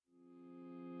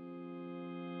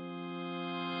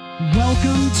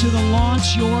Welcome to the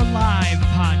Launch Your Live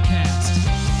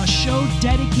podcast, a show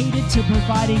dedicated to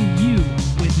providing you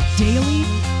with daily,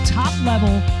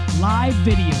 top-level live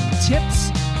video tips,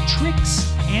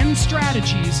 tricks, and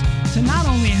strategies to not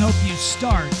only help you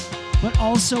start, but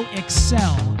also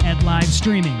excel at live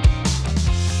streaming.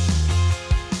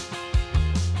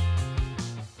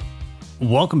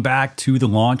 Welcome back to the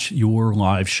Launch Your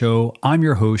Live show. I'm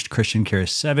your host, Christian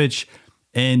Karasevich,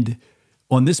 and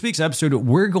on this week's episode,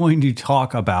 we're going to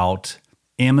talk about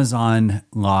Amazon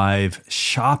Live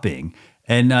shopping.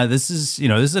 And this is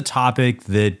a topic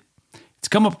that it's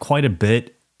come up quite a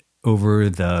bit over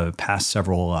the past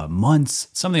several months.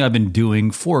 Something I've been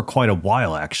doing for quite a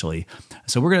while, actually.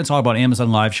 So we're going to talk about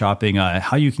Amazon Live shopping,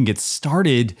 how you can get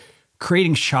started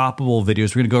creating shoppable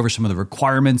videos. We're going to go over some of the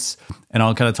requirements, and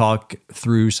I'll kind of talk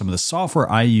through some of the software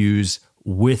I use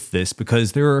with this,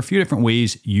 because there are a few different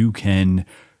ways you can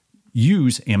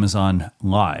use Amazon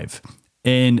Live.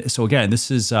 And so again, this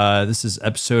is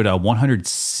episode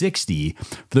 160.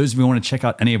 For those of you who want to check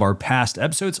out any of our past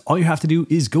episodes, all you have to do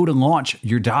is go to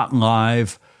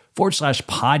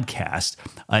launchyour.live/podcast.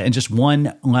 And just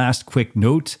one last quick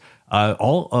note,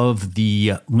 all of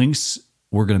the links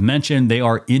we're going to mention, they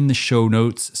are in the show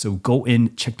notes. So go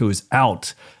in, check those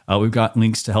out. We've got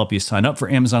links to help you sign up for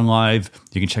Amazon Live.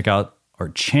 You can check out our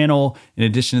channel. In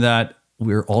addition to that,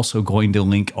 we're also going to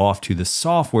link off to the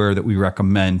software that we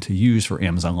recommend to use for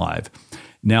Amazon Live.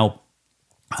 Now,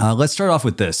 let's start off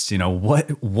with this.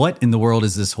 What in the world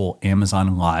is this whole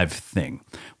Amazon Live thing?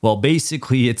 Well,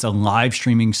 basically, it's a live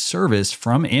streaming service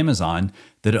from Amazon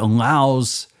that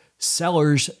allows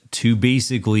sellers to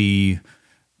basically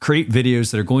create videos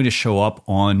that are going to show up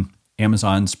on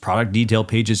Amazon's product detail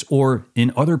pages or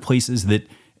in other places that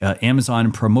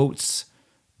Amazon promotes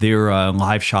their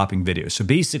live shopping videos. So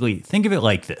basically, think of it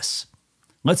like this.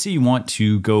 Let's say you want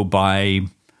to go buy,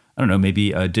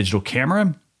 maybe a digital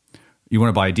camera. You want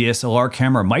to buy a DSLR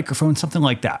camera, a microphone, something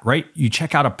like that, right? You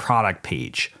check out a product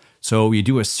page. So you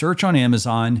do a search on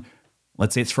Amazon.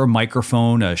 Let's say it's for a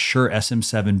microphone, a Shure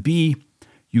SM7B.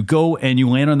 You go and you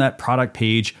land on that product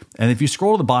page. And if you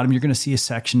scroll to the bottom, you're going to see a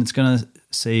section that's going to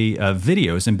say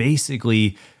videos. And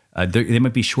basically, they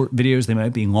might be short videos. They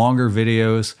might be longer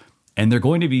videos. And they're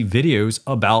going to be videos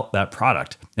about that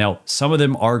product. Now, some of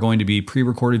them are going to be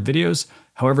pre-recorded videos.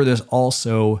 However, there's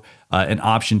also an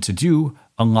option to do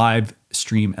a live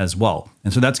stream as well.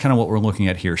 And so that's kind of what we're looking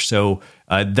at here. So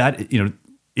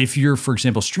if you're, for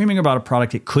example, streaming about a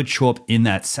product, it could show up in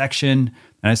that section.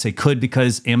 And I say could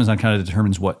because Amazon kind of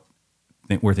determines where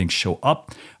things show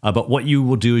up. But what you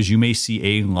will do is you may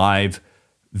see a live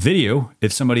video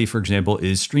if somebody, for example,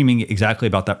 is streaming exactly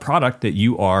about that product that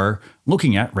you are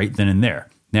looking at right then and there.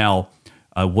 Now,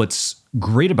 what's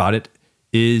great about it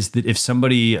is that if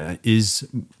somebody is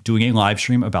doing a live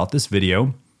stream about this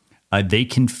video, they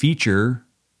can feature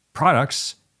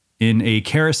products in a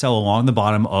carousel along the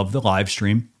bottom of the live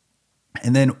stream.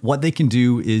 And then what they can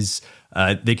do is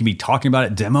they can be talking about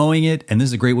it, demoing it. And this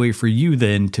is a great way for you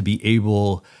then to be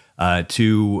able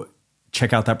to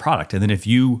check out that product. And then if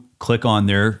you click on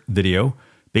their video,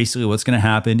 basically what's going to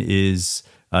happen is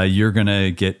you're going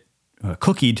to get a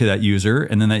cookie to that user,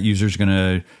 and then that user is going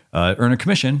to earn a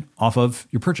commission off of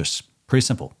your purchase. Pretty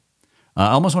simple. I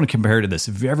almost want to compare it to this.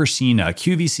 If you've ever seen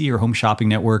QVC or Home Shopping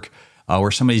Network,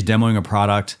 where somebody's demoing a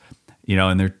product,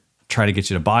 and they're trying to get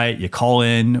you to buy it, you call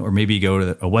in, or maybe you go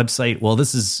to a website. Well,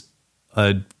 this is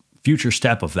a future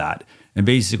step of that. And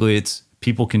basically it's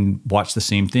people can watch the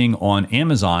same thing on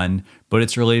Amazon, but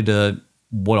it's related to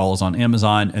what all is on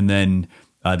Amazon. And then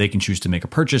they can choose to make a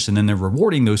purchase. And then they're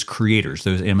rewarding those creators,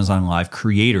 those Amazon Live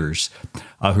creators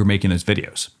who are making those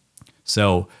videos.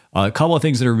 So a couple of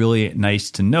things that are really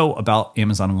nice to know about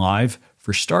Amazon Live.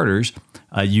 For starters,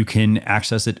 you can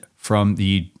access it from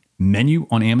the menu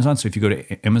on Amazon. So if you go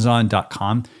to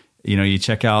Amazon.com, you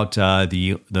check out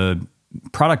the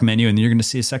product menu, and you're going to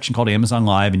see a section called Amazon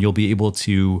Live, and you'll be able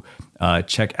to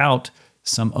check out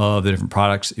some of the different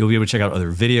products. You'll be able to check out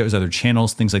other videos, other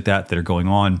channels, things like that are going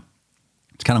on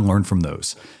to kind of learn from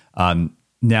those.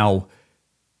 Now,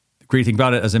 the great thing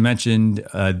about it, as I mentioned,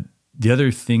 the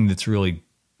other thing that's really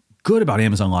good about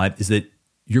Amazon Live is that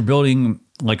you're building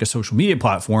like a social media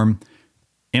platform.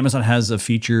 Amazon has a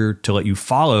feature to let you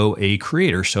follow a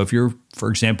creator. So if you're, for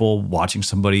example, watching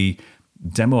somebody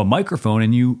demo a microphone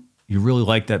and you really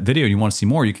like that video and you want to see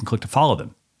more, you can click to follow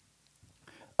them.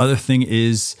 Other thing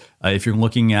is, if you're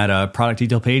looking at a product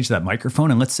detail page, that microphone,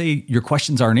 and let's say your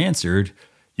questions aren't answered,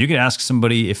 you can ask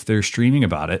somebody if they're streaming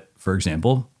about it, for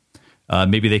example.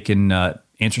 Maybe they can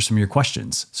answer some of your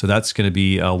questions. So that's going to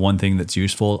be one thing that's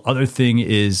useful. Other thing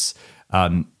is,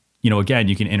 again,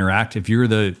 you can interact. If you're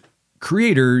the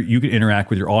creator, you can interact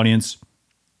with your audience,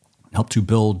 help to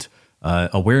build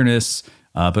awareness,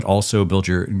 but also build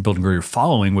and grow your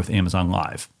following with Amazon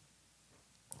Live.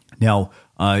 Now,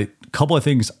 a couple of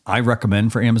things I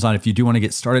recommend for Amazon. If you do want to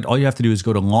get started, all you have to do is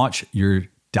go to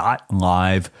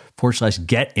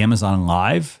launchyour.live/get Amazon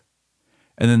Live.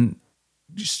 And then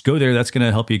just go there. That's going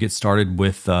to help you get started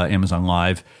with Amazon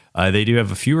Live. They do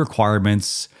have a few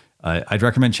requirements. I'd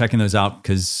recommend checking those out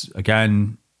because,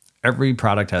 again, every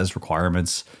product has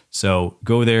requirements. So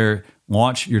go there,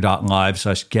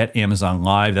 launchyour.live/get Amazon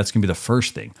Live. That's going to be the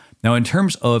first thing. Now, in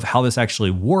terms of how this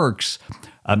actually works,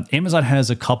 Amazon has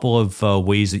a couple of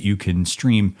ways that you can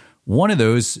stream. One of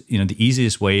those, the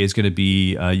easiest way is going to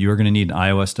be you're going to need an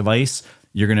iOS device.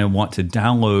 You're going to want to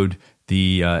download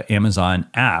the Amazon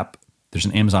app. There's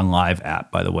an Amazon Live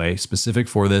app, by the way, specific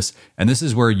for this. And this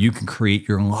is where you can create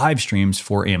your live streams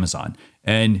for Amazon.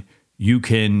 And you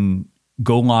can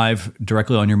go live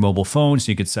directly on your mobile phone, so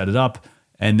you could set it up.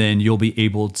 And then you'll be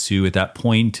able to, at that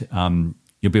point,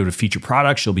 you'll be able to feature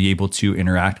products. You'll be able to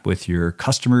interact with your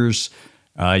customers.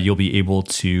 You'll be able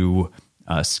to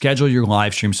schedule your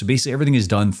live stream. So basically everything is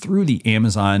done through the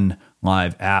Amazon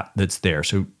Live app that's there.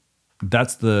 So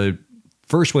that's the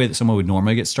first way that someone would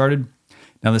normally get started.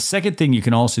 Now, the second thing you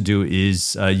can also do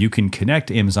is you can connect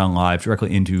Amazon Live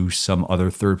directly into some other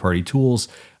third-party tools.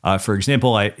 For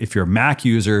example, if you're a Mac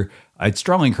user, I'd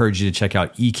strongly encourage you to check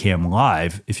out Ecamm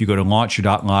Live. If you go to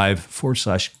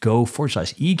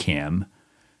launchyour.live/go/Ecamm,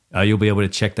 you'll be able to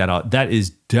check that out. That is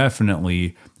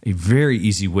definitely a very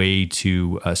easy way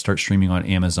to start streaming on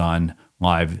Amazon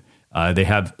Live. They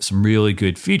have some really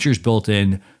good features built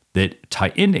in that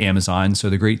tie into Amazon. So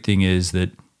the great thing is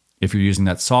that if you're using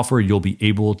that software, you'll be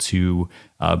able to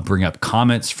bring up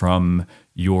comments from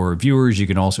your viewers. You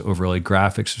can also overlay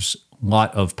graphics. There's a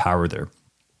lot of power there.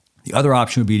 The other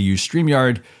option would be to use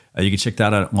StreamYard. You can check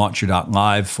that out at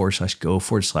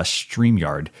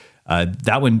launchyour.live/go/StreamYard.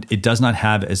 That one, it does not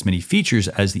have as many features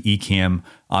as the Ecamm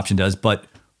option does, but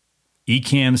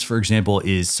Ecamm's, for example,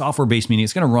 is software-based, meaning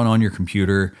it's going to run on your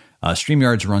computer.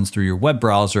 StreamYard's runs through your web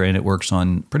browser, and it works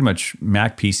on pretty much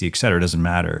Mac, PC, et cetera. It doesn't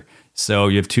matter. So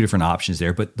you have two different options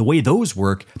there. But the way those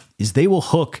work is they will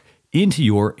hook into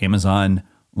your Amazon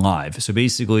Live. So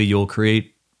basically, you'll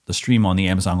create the stream on the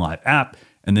Amazon Live app,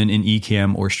 and then in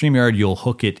Ecamm or StreamYard, you'll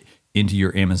hook it into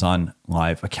your Amazon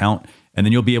Live account. And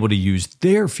then you'll be able to use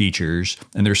their features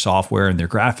and their software and their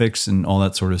graphics and all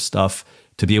that sort of stuff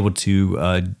to be able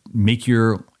to make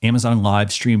your Amazon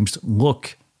Live streams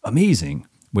look amazing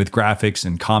with graphics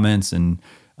and comments and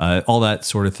all that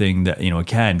sort of thing that,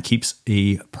 again, keeps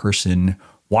a person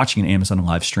watching an Amazon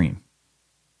Live stream.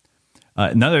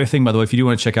 Another thing, by the way, if you do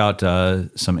want to check out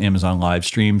some Amazon Live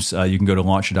streams, you can go to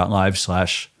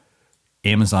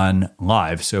launchyour.live/Amazon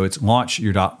Live. So it's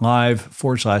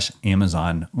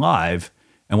launchyour.live/Amazon Live.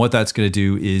 And what that's going to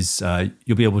do is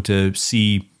you'll be able to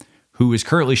see who is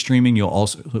currently streaming. You'll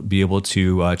also be able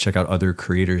to check out other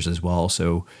creators as well.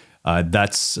 So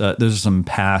those are some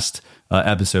past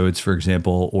episodes, for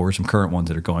example, or some current ones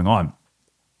that are going on.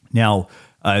 Now,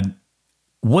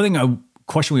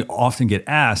 question we often get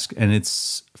asked, and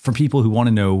it's from people who want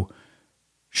to know,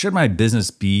 should my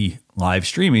business be live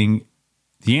streaming?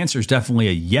 The answer is definitely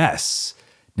a yes.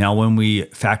 Now, when we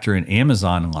factor in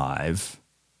Amazon Live,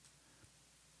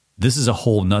 this is a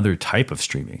whole nother type of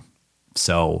streaming.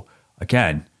 So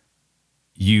again,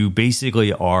 you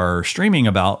basically are streaming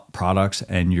about products,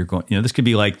 and you're going, this could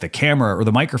be like the camera or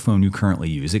the microphone you currently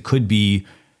use. It could be,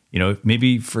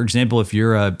 maybe, for example, if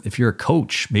you're a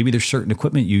coach, maybe there's certain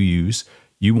equipment you use.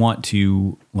 You want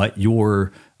to let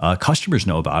your customers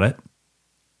know about it.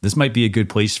 This might be a good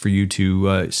place for you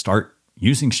to start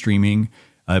using streaming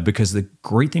because the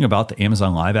great thing about the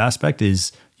Amazon Live aspect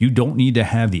is you don't need to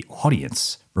have the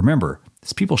audience. Remember,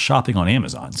 it's people shopping on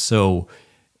Amazon. So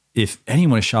if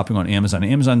anyone is shopping on Amazon,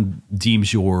 Amazon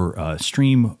deems your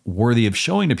stream worthy of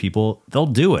showing to people, they'll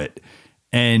do it.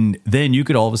 And then you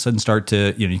could all of a sudden start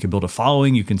to, you can build a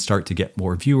following. You can start to get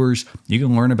more viewers. You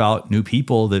can learn about new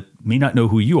people that may not know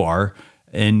who you are.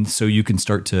 And so you can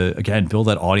start to, again, build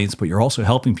that audience, but you're also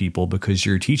helping people because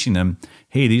you're teaching them,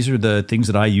 hey, these are the things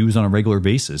that I use on a regular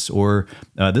basis, or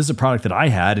this is a product that I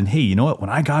had. And hey, you know what? When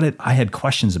I got it, I had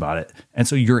questions about it. And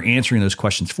so you're answering those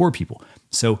questions for people.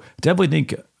 So definitely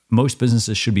think most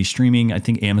businesses should be streaming. I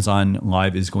think Amazon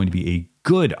Live is going to be a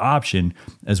good option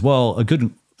as well, a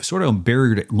good sort of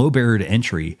low barrier to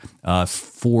entry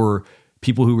for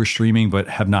people who were streaming but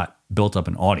have not built up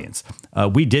an audience.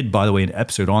 We did, by the way, an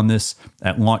episode on this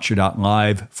at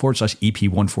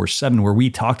launchyour.live/EP147, where we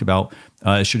talked about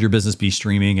should your business be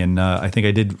streaming, and I think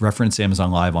I did reference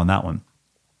Amazon Live on that one.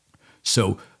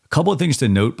 So couple of things to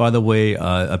note, by the way,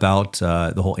 about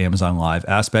the whole Amazon Live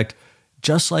aspect.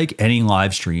 Just like any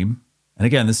live stream, and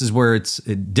again, this is where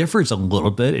it differs a little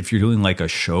bit if you're doing like a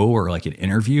show or like an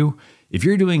interview. If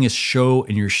you're doing a show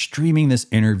and you're streaming this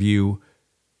interview,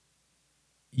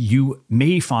 you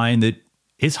may find that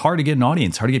it's hard to get an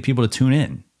audience, hard to get people to tune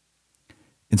in.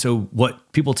 And so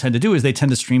what people tend to do is they tend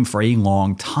to stream for a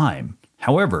long time.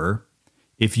 However,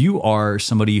 if you are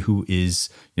somebody who is,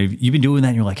 you've been doing that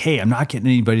and you're like, hey, I'm not getting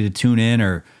anybody to tune in,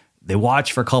 or they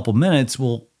watch for a couple minutes,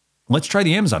 well, let's try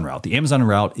the Amazon route. The Amazon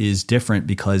route is different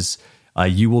because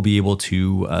you will be able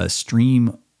to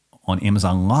stream on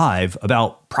Amazon Live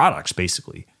about products,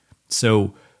 basically.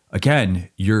 So again,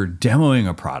 you're demoing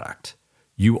a product.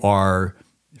 You are,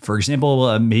 for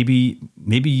example, maybe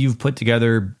you've put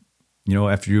together,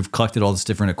 after you've collected all this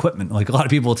different equipment, like a lot of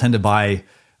people tend to buy,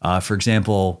 for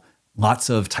example, lots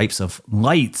of types of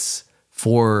lights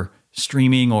for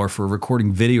streaming or for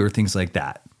recording video or things like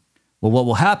that. Well, what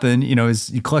will happen, is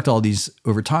you collect all these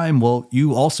over time. Well,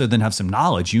 you also then have some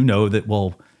knowledge. You know that,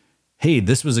 well, hey,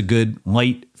 this was a good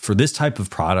light for this type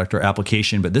of product or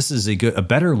application, but this is a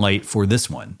better light for this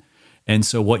one. And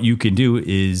so what you can do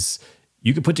is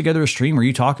you can put together a stream where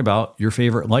you talk about your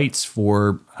favorite lights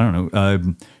for, I don't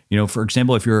know, for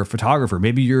example, if you're a photographer,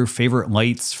 maybe your favorite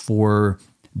lights for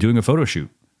doing a photo shoot.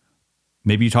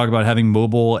 Maybe you talk about having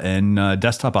mobile and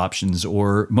desktop options,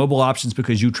 or mobile options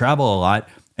because you travel a lot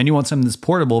and you want something that's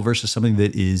portable versus something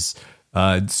that is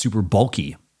super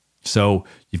bulky. So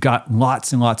you've got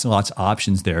lots and lots and lots of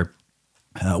options there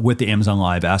with the Amazon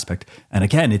Live aspect. And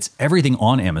again, it's everything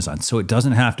on Amazon. So it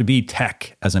doesn't have to be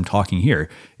tech as I'm talking here.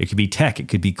 It could be tech. It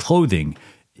could be clothing.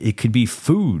 It could be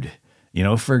food.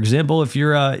 For example, if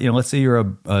you're, let's say you're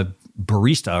a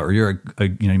barista, or you're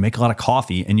you make a lot of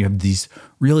coffee and you have these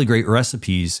really great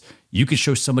recipes, you could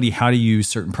show somebody how to use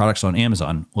certain products on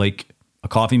Amazon, like a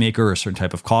coffee maker or a certain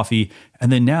type of coffee.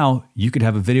 And then now you could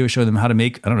have a video show them how to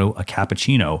make, a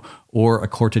cappuccino or a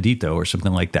cortadito or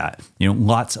something like that.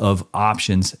 Lots of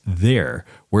options there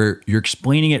where you're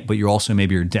explaining it, but you're also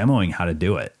you're demoing how to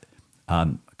do it.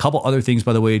 A couple other things,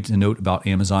 by the way, to note about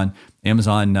Amazon.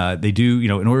 Amazon, they do,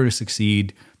 in order to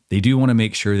succeed, they do want to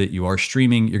make sure that you are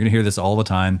streaming. You're going to hear this all the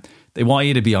time. They want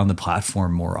you to be on the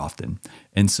platform more often.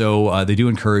 And so they do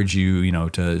encourage you,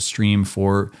 to stream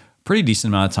for pretty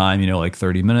decent amount of time, like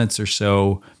 30 minutes or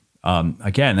so.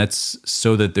 Again, that's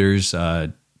so that there's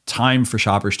time for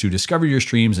shoppers to discover your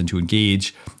streams and to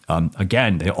engage.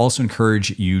 Again, they also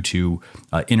encourage you to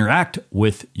interact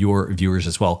with your viewers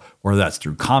as well, whether that's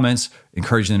through comments,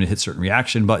 encouraging them to hit certain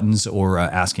reaction buttons, or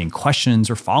asking questions,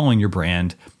 or following your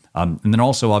brand. And then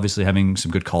also obviously having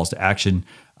some good calls to action,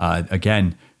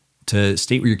 again, to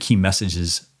state where your key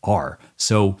messages are.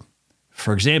 So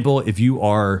for example, if you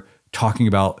are talking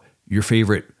about your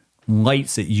favorite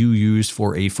lights that you use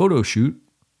for a photo shoot,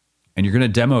 and you're going to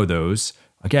demo those,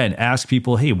 again, ask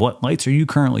people, hey, what lights are you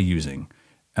currently using?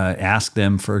 Ask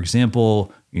them, for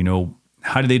example,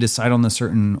 how did they decide on the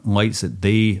certain lights that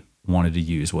they wanted to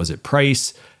use? Was it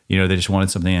price? They just wanted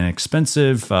something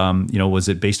inexpensive. Was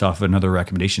it based off of another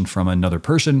recommendation from another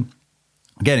person?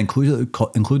 Again,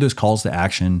 include those calls to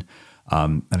action.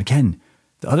 And again,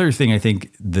 the other thing I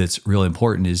think that's really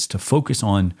important is to focus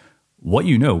on what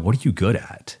you know. What are you good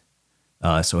at?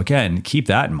 So again, keep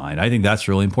that in mind. I think that's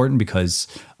really important because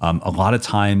a lot of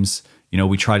times,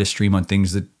 we try to stream on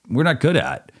things that we're not good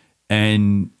at.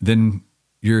 And then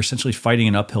you're essentially fighting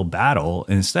an uphill battle.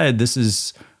 And instead, this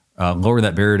is lower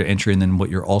that barrier to entry. And then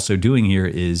what you're also doing here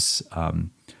is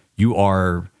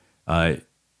you're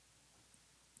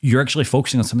actually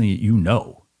focusing on something that you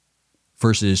know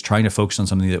versus trying to focus on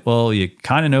something that, well, you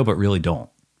kind of know, but really don't.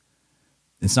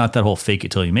 It's not that whole fake it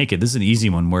till you make it. This is an easy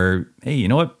one where, hey, you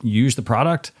know what? You use the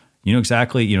product. You know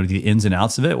exactly, the ins and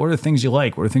outs of it. What are the things you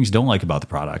like? What are the things you don't like about the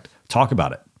product? Talk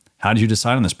about it. How did you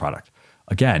decide on this product?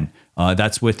 Again,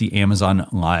 that's with the Amazon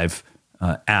Live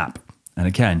app. And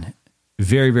again,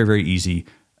 very, very, very easy.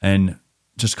 And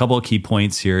just a couple of key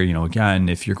points here. Again,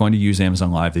 if you're going to use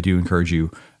Amazon Live, they do encourage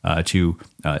you to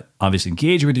obviously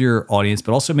engage with your audience,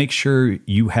 but also make sure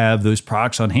you have those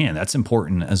products on hand. That's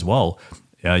important as well.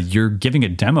 You're giving a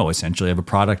demo essentially of a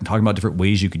product and talking about different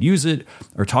ways you could use it,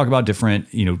 or talk about different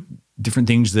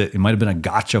things that it might have been a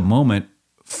gotcha moment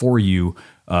for you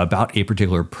about a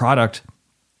particular product.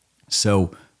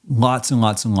 So lots and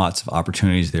lots and lots of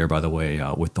opportunities there, by the way,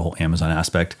 with the whole Amazon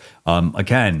aspect.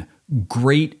 Again,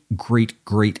 great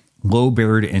low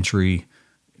barrier to entry.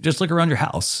 Just look around your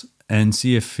house and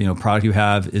see if product you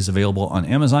have is available on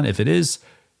Amazon. If it is,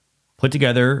 put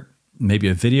together maybe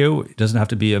a video. It doesn't have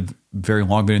to be a very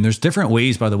long video. And there's different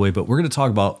ways, by the way, but we're going to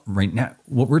talk about right now.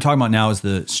 What we're talking about now is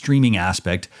the streaming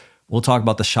aspect. We'll talk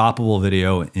about the shoppable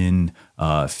video in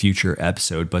a future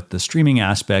episode, but the streaming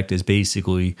aspect is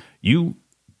basically you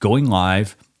going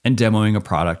live and demoing a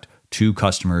product to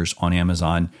customers on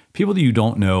Amazon, people that you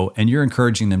don't know, and you're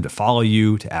encouraging them to follow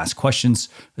you, to ask questions.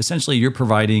 Essentially, you're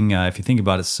providing, if you think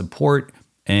about it, support,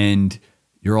 and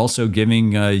you're also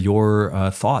giving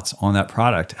your thoughts on that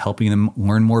product, helping them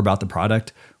learn more about the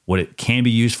product, what it can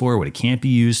be used for, what it can't be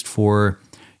used for,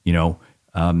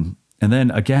 and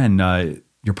then again,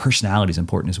 your personality is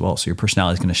important as well. So your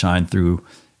personality is going to shine through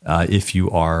if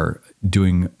you are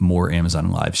doing more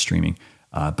Amazon live streaming.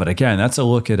 But again, that's a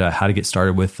look at how to get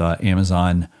started with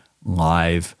Amazon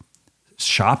Live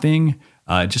shopping.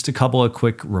 Just a couple of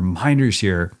quick reminders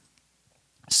here.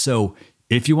 So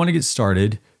if you want to get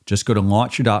started, just go to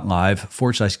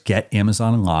launchyour.live/get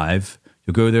Amazon Live.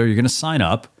 You'll go there, you're going to sign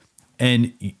up.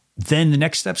 And then the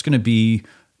next step is going to be,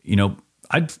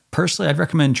 I'd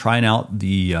recommend trying out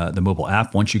the mobile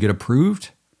app once you get approved.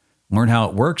 Learn how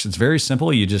it works. It's very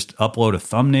simple. You just upload a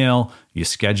thumbnail, you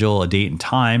schedule a date and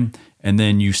time, and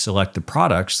then you select the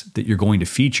products that you're going to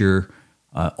feature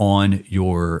on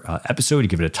your episode. You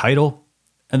give it a title,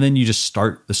 and then you just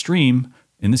start the stream.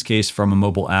 In this case, from a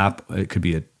mobile app. It could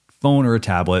be a phone or a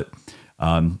tablet.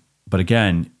 But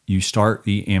again, you start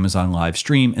the Amazon live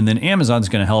stream, and then Amazon's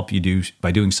going to help you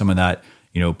by doing some of that,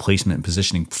 placement and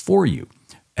positioning for you.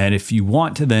 And if you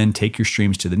want to then take your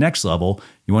streams to the next level,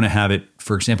 you want to have it,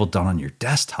 for example, done on your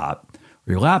desktop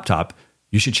or your laptop,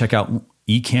 you should check out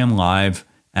Ecamm Live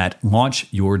at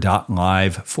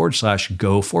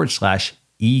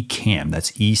launchyour.live/go/Ecamm.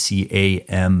 That's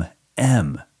ECAMM.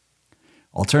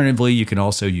 Alternatively, you can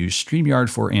also use StreamYard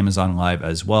for Amazon Live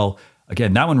as well.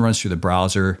 Again, that one runs through the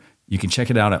browser. You can check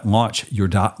it out at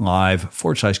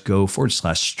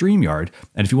launchyour.live/go/StreamYard.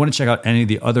 And if you want to check out any of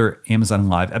the other Amazon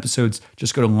Live episodes,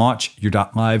 just go to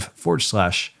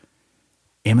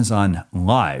launchyour.live/Amazon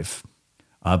Live.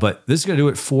 But this is going to do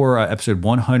it for episode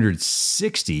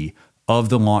 160 of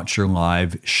the Launch Your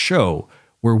Live show,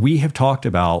 where we have talked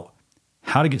about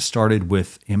how to get started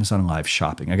with Amazon Live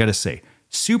shopping. I got to say,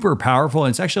 super powerful, and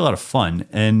it's actually a lot of fun.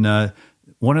 And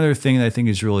one other thing that I think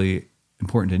is really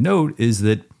important to note is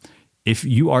that if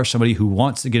you are somebody who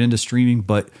wants to get into streaming,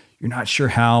 but you're not sure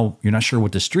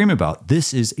what to stream about,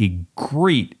 this is a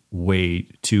great way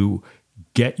to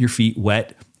get your feet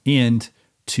wet and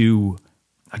to,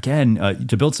 again,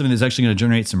 to build something that's actually going to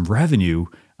generate some revenue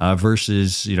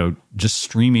versus, just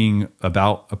streaming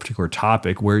about a particular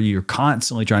topic where you're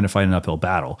constantly trying to fight an uphill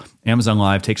battle. Amazon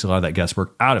Live takes a lot of that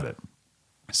guesswork out of it.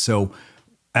 So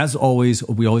as always,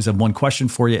 we always have one question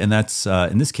for you. And that's,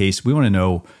 in this case, we want to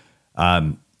know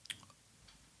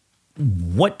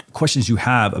what questions you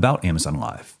have about Amazon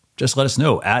Live. Just let us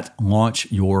know at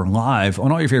Launch Your Live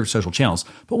on all your favorite social channels.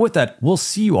 But with that, we'll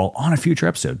see you all on a future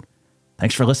episode.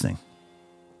 Thanks for listening.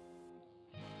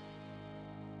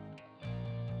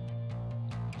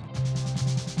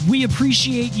 We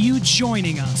appreciate you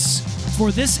joining us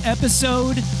for this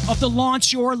episode of the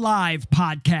Launch Your Live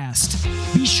podcast.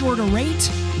 Be sure to rate,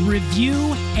 review,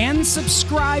 and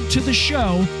subscribe to the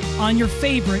show on your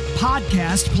favorite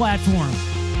podcast platform.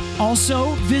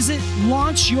 Also, visit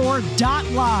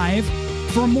launchyour.live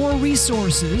for more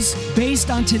resources based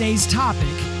on today's topic,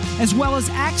 as well as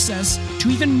access to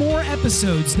even more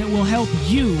episodes that will help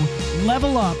you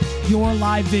level up your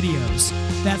live videos.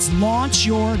 That's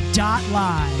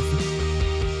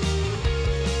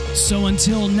launchyour.live. So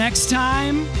until next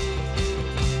time,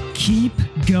 keep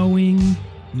going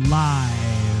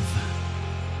live.